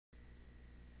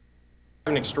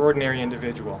An extraordinary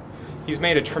individual. He's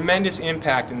made a tremendous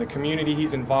impact in the community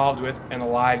he's involved with and the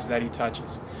lives that he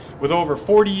touches. With over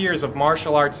 40 years of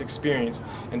martial arts experience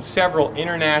and several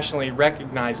internationally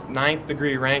recognized 9th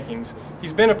degree rankings,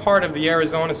 he's been a part of the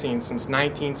Arizona scene since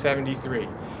 1973.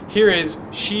 Here is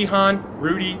Shihan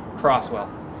Rudy Crosswell.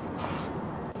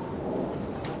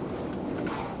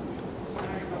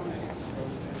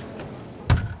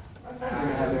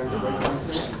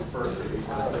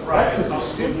 That's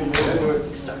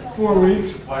 4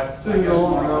 weeks.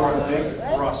 Big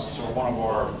thrusts are one of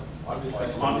our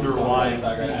underlying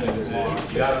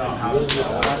themes. You gotta know how to do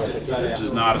it. This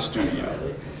is not a studio.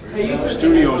 A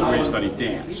studio is where you study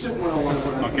dance.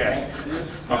 Okay.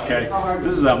 Okay.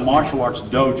 This is a martial arts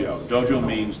dojo. Dojo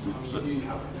means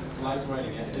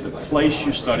the place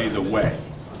you study the way.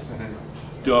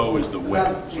 Do is the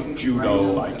way. So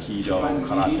judo, aikido,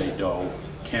 karate do,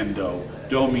 kendo.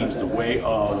 Do means the way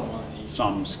of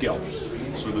some skill.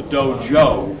 So the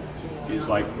dojo is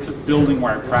like the building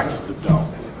where I practice the do.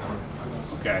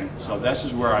 Okay, so this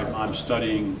is where I'm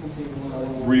studying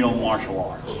real martial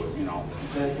arts, you know.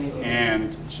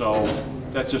 And so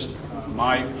that's just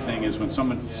my thing is when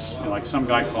someone, you know, like some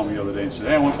guy called me the other day and said,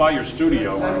 "Hey, I went by your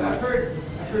studio." And I went,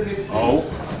 "Oh,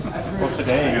 Well,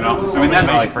 today, you know." I mean, that's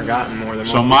probably forgotten more than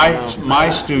so. My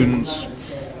students.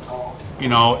 You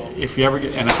know, if you ever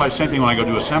get, and if I same thing when I go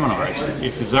do a seminar,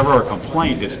 if there's ever a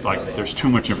complaint, it's like there's too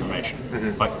much information.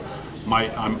 Like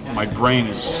my brain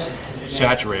is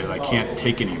saturated. I can't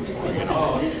take anymore. You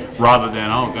know, rather than,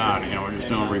 oh God, you know, we're just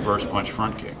doing a reverse punch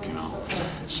front kick. You know,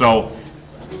 so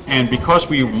and because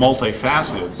we're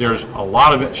multifaceted, there's a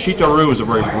lot of it. Shito-Ryu is a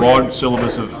very broad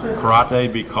syllabus of karate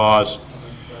because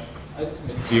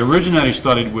the originator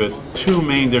studied with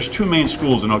there's two main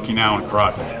schools in Okinawan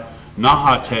karate.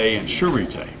 Nahate and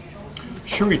Shurite.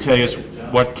 Shurite is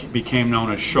what became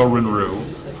known as Shorin-Ryu.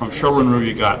 From Shorin-Ryu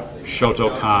you got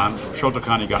Shotokan. From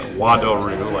Shotokan you got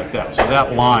Wado-Ryu, like that. So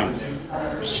that line,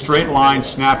 straight line,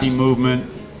 snappy movement,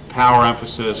 power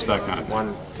emphasis, that kind of thing.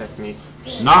 one technique.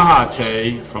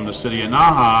 Nahate, from the city of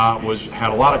Naha,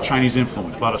 had a lot of Chinese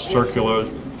influence, a lot of circular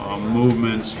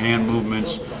movements, hand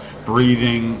movements,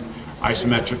 breathing,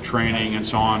 isometric training, and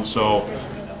so on. So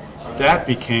that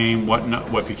became what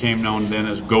became known then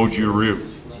as Goju-Ryu.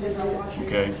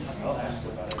 Okay,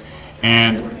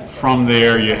 and from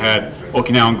there you had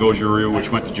Okinawan Goju-Ryu, which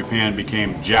went to Japan,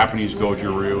 became Japanese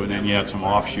Goju-Ryu, and then you had some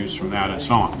offshoots from that and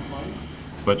so on.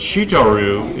 But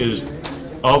Shito-Ryu is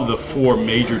of the 4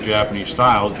 major Japanese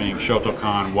styles, being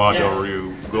Shotokan,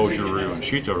 Wado-Ryu, Goju-Ryu, and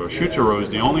Shito-Ryu. Shito-Ryu is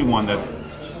the only one that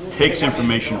takes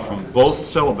information from both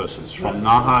syllabuses, from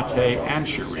Nahate and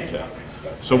Shurite.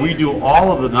 So we do all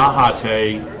of the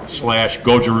Nahate /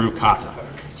 Goju-Ryu kata,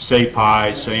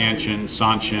 Seipai, Seienshin,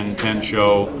 Sanshin,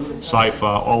 Tensho, Saifa,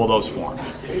 all of those forms.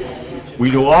 We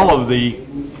do all of the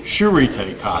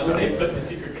Shurite kata,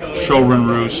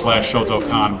 Shorin-Ryu /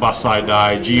 Shotokan, Basai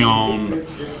Dai, Jion,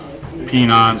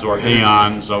 Pinans or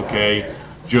Heians, okay,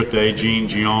 Jute, Jin,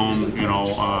 Jion, you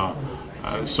know.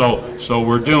 So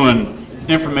we're doing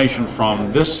information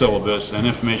from this syllabus and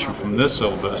information from this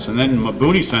syllabus. And then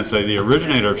Mabuni Sensei, the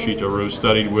originator of Shito-Ryu,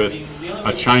 studied with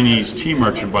a Chinese tea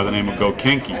merchant by the name of Go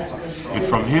Kenki. And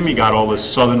from him he got all this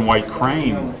Southern White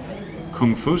Crane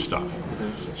Kung Fu stuff.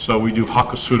 So we do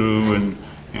Hakusuru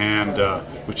and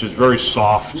which is very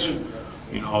soft,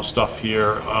 you know, stuff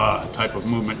here, type of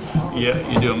movement. Yeah,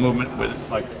 you do a movement with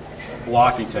like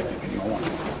blocking technique and you want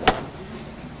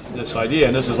this idea,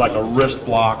 and this is like a wrist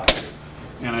block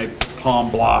and a palm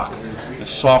block, a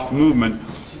soft movement.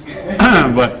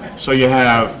 But so you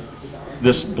have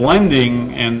this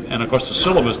blending, and of course the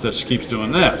syllabus that keeps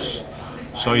doing this.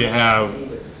 So you have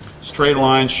straight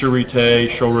line, Shurite,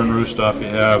 Shorin-Ryu stuff, you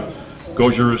have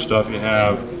Goju-Ryu stuff, you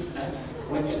have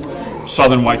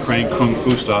Southern White Crane Kung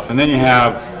Fu stuff, and then you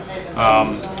have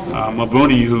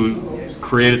Mabuni, who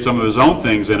created some of his own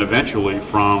things and eventually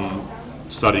from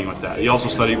studying with that. He also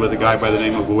studied with a guy by the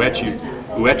name of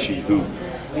Uechi, who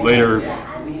later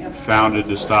founded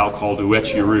the style called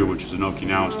Uechi-Ryu, which is an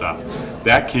Okinawan style.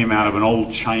 That came out of an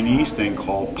old Chinese thing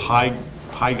called Pai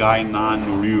Gai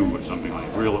Nan Ryu or something like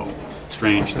that, real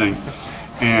strange thing.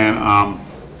 And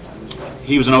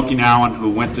he was an Okinawan who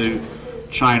went to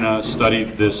China,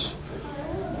 studied this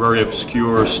very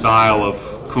obscure style of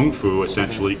Kung Fu,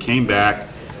 essentially, came back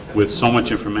with so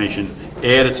much information,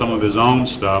 added some of his own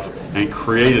stuff, and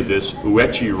created this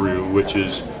Uechi-Ryu, which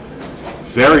is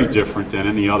very different than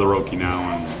any other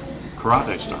Okinawan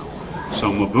karate style.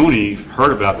 So Mabuni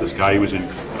heard about this guy. He was in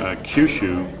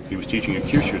Kyushu. He was teaching in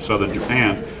Kyushu, southern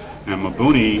Japan, and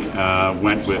Mabuni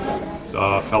went with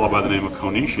a fellow by the name of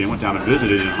Konishi and went down and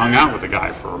visited and hung out with the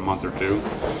guy for a month or two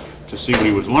to see what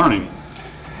he was learning,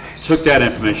 took that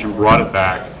information, brought it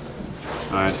back.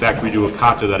 In fact, we do a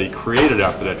kata that he created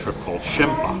after that trip called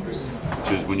Shimpa,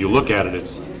 which is, when you look at it,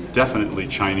 it's definitely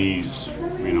Chinese,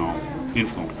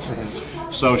 influence.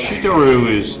 So Shito-Ryu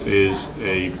is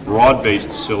a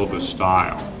broad-based syllabus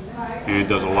style, and it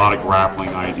does a lot of grappling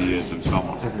ideas and so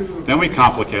on. Then we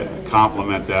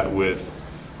complement that with,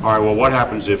 all right, well, what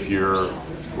happens if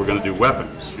we're going to do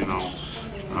weapons,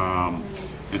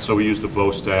 and so we use the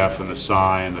bow staff and the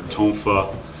sai and the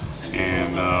tonfa,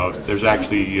 and there's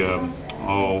actually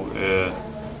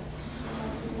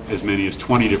as many as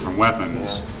 20 different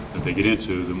weapons that they get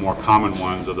into. The more common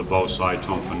ones are the bow, sai,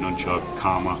 tonfa, nunchuck,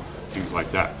 kama, things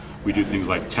like that. We do things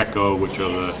like teko, which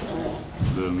are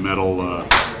the metal.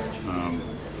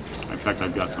 In fact,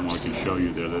 I've got some I can show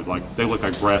you there. They look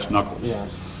like brass knuckles.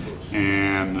 Yes.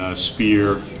 And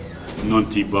spear,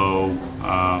 nunti bow,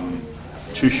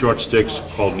 2 short sticks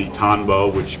called nitan bow,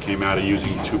 which came out of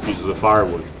using 2 pieces of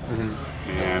firewood,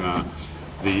 and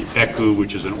the eku,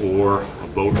 which is an oar, a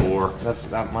boat oar. That's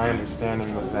my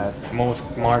understanding was that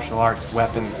most martial arts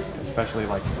weapons, especially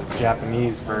like the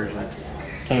Japanese version,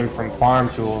 came from farm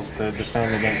tools to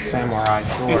defend against samurai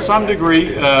swords. In some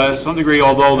degree,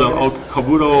 although the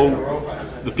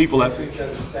Kabudo, the people that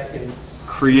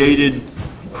created,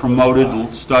 promoted,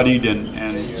 studied,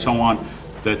 and so on,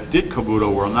 that did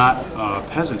Kabudo were not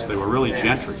peasants. They were really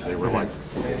gentry. They were like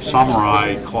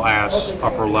samurai class,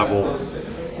 upper level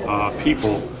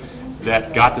people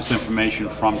that got this information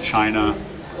from China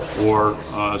or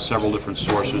several different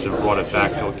sources and brought it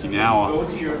back to Okinawa.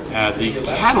 The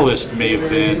catalyst may have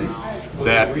been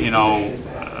that,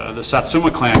 the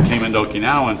Satsuma clan came into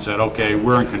Okinawa and said, okay,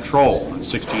 we're in control in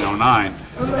 1609.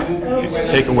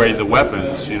 Take away the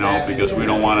weapons, because we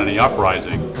don't want any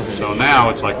uprising. So now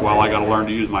it's like, well, I got to learn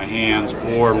to use my hands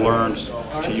or learn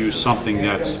to use something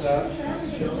that's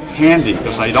handy,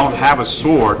 because I don't have a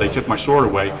sword. They took my sword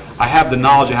away. I have the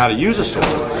knowledge of how to use a sword.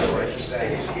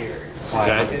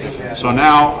 Okay? So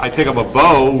now I pick up a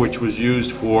bow, which was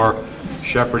used for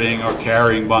shepherding or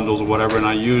carrying bundles or whatever, and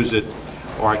I use it,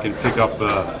 or I can pick up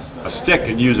a stick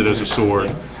and use it as a sword,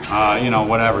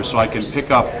 whatever. So I can pick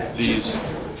up these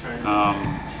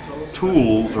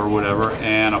tools or whatever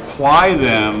and apply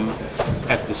them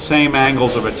at the same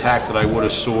angles of attack that I would a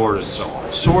sword and so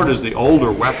on. Sword is the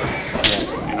older weapon.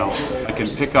 I can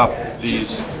pick up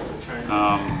these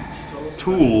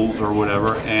tools or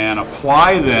whatever and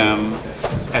apply them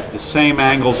at the same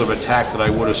angles of attack that I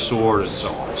would a sword and so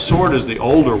on. Sword is the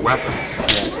older weapon,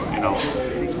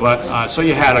 But so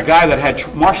you had a guy that had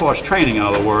martial arts training, in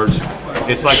other words.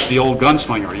 It's like the old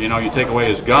gunslinger. You take away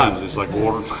his guns, it's like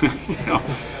water.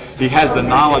 He has the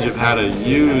knowledge of how to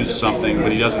use something,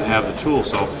 but he doesn't have the tool.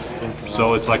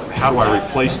 So it's like, how do I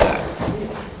replace that?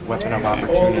 Weapon of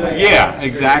opportunity. Yeah,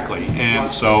 exactly. And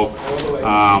so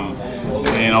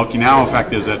in Okinawa, in fact,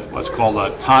 there's what's called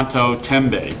a tanto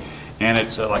tembe, and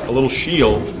it's like a little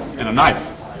shield and a knife.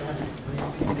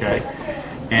 Okay.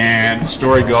 And the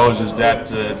story goes is that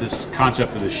this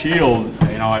concept of the shield,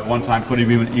 at one time could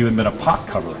have even been a pot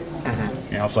cover.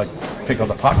 It's like pick up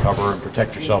the pot cover and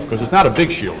protect yourself, because it's not a big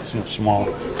shield, it's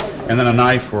small. And then a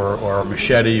knife or a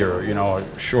machete or a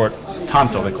short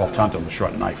tanto, they call tanto the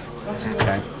short knife.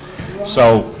 Okay.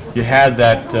 So you had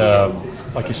that,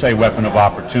 like you say, weapon of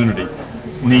opportunity.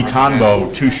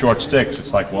 Nitanbo, 2 short sticks.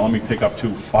 It's like, well, let me pick up 2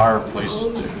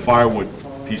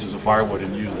 pieces of firewood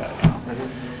and use that.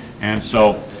 And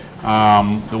so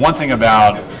the one thing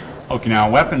about Okinawa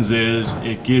weapons is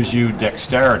it gives you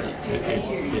dexterity.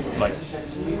 It like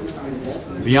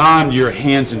beyond your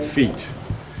hands and feet.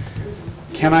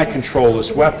 Can I control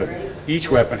this weapon? Each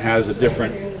weapon has a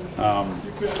different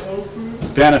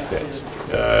benefit,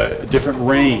 a different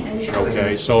range.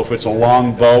 Okay, so if it's a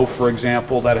long bow, for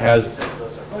example, that has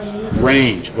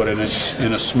range, but in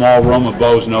a small room, a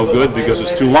bow is no good because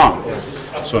it's too long.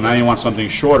 So now you want something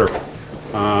shorter.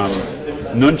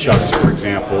 Nunchucks, for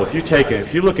example, if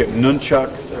you look at nunchuck,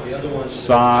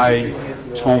 sai,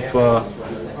 tonfa,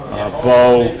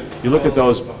 bow, you look at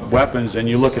those weapons and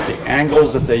you look at the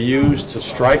angles that they use to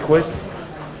strike with,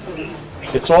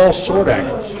 it's all sword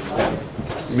angles.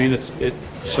 I mean,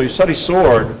 so you study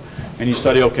sword and you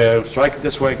study, okay, I can strike it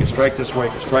this way, I can strike this way, I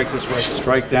can strike this way, I can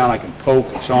strike down, I can poke,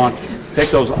 and so on.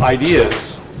 Take those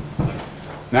ideas.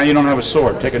 Now you don't have a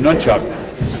sword. Take a nunchuck.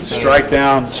 Strike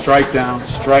down, strike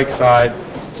side,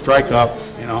 strike up,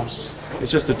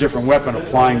 It's just a different weapon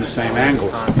applying the same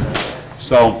angles.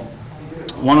 So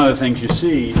one of the things you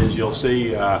see is you'll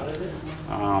see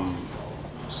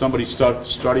somebody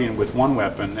studying with one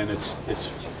weapon, and it's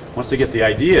once they get the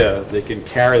idea, they can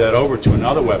carry that over to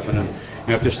another weapon,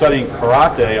 And if they're studying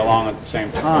karate along at the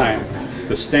same time,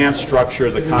 the stance structure,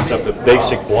 the concept of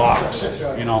basic blocks,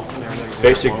 you know,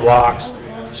 basic blocks.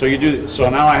 So you do. So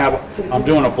now I'm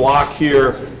doing a block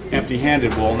here,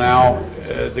 empty-handed. Well, now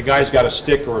the guy's got a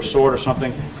stick or a sword or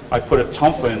something. I put a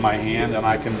tonfa in my hand and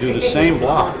I can do the same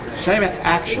block, same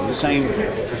action, the same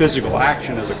physical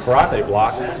action as a karate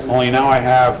block. Only now I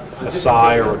have a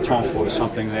sai or a tonfa or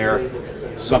something there,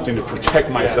 something to protect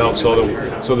myself so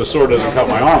the sword doesn't cut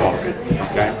my arm off.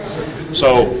 Okay.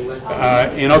 So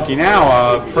in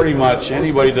Okinawa, pretty much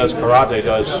anybody does karate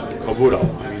does kobudo.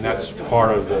 I mean, that's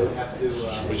part of it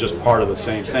was just part of the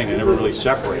same thing. They never really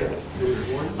separated it.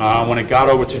 When it got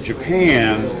over to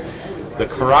Japan, the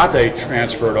karate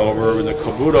transferred over, and the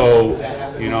kobudo,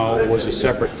 you know, was a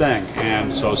separate thing.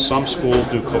 And so some schools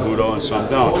do kobudo and some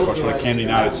don't. Of course, when it came to the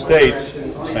United States,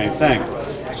 same thing.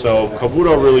 So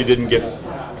kobudo really didn't get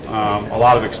a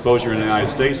lot of exposure in the United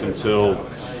States until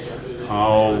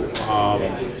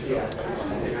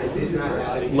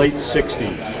late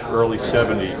 60s, early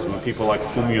 70s, when people like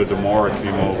Fumio Demora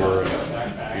came over.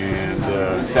 And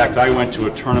in fact, I went to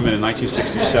a tournament in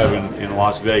 1967 in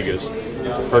Las Vegas.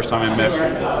 It's the first time I met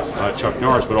Chuck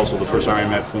Norris, but also the first time I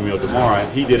met Fumio Demora.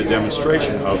 And he did a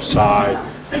demonstration of Sai.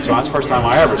 So that's the first time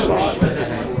I ever saw it.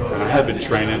 And I had been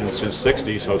training since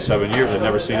 '60, so 7 years. I'd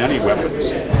never seen any weapons,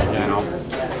 you know.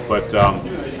 But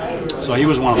so he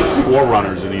was one of the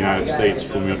forerunners in the United States.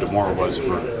 Fumio Demora was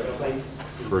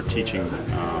for teaching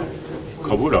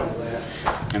kobudo.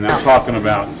 And they're talking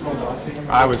about.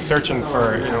 I was searching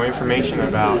for information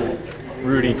about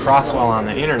Rudy Crosswell on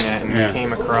the internet, and I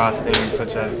came across things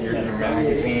such as your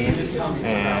magazine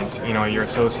and your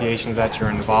associations that you're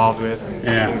involved with and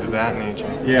things of that nature.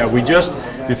 Yeah,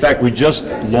 in fact, we just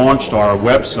launched our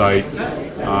website,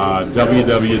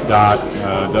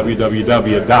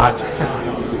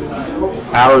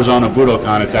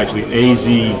 www.ArizonaBudokan. It's actually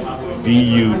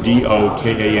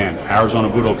AZBUDOKAN,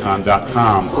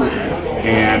 ArizonaBudokan.com.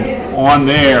 And on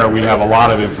there, we have a lot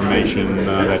of information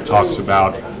that talks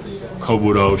about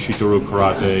Kobudo, Shito-Ryu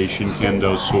Karate,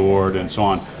 Shinkendo sword, and so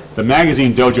on. The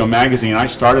magazine, Dojo Magazine, I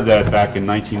started that back in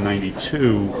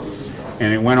 1992,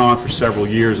 and it went on for several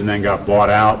years and then got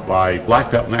bought out by Black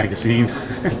Belt Magazine.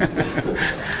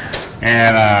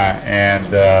 and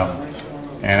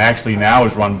actually now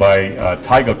is run by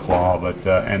Tiger Claw,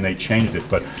 and they changed it.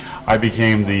 But I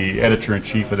became the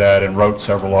editor-in-chief of that and wrote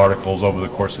several articles over the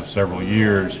course of several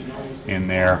years in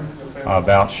there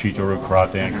about Shito-Ryu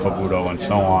Karate and Kobudo and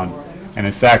so on. And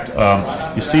in fact,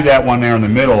 you see that one there in the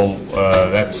middle,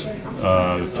 that's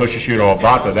Toshishiro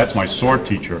Obata, that's my sword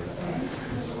teacher.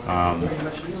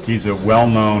 He's a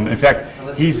well-known, in fact,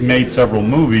 he's made several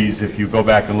movies. If you go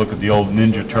back and look at the old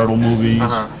Ninja Turtle movies,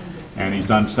 and he's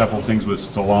done several things with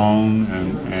Stallone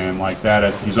and like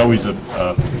that. He's always a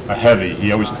heavy.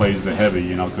 He always plays the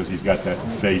heavy, because he's got that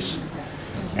face.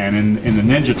 And in the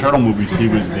Ninja Turtle movies, he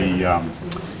was in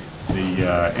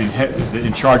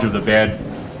charge of the bad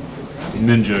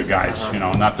ninja guys,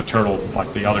 not the turtle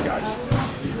like the other guys.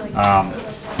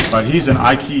 But he's an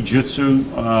Aikijutsu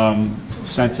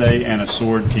sensei and a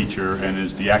sword teacher, and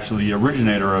is actually the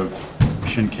originator of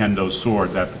Shinkendo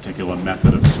sword, that particular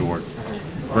method of sword.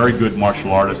 Very good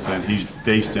martial artist, and he's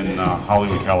based in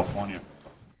Hollywood, California.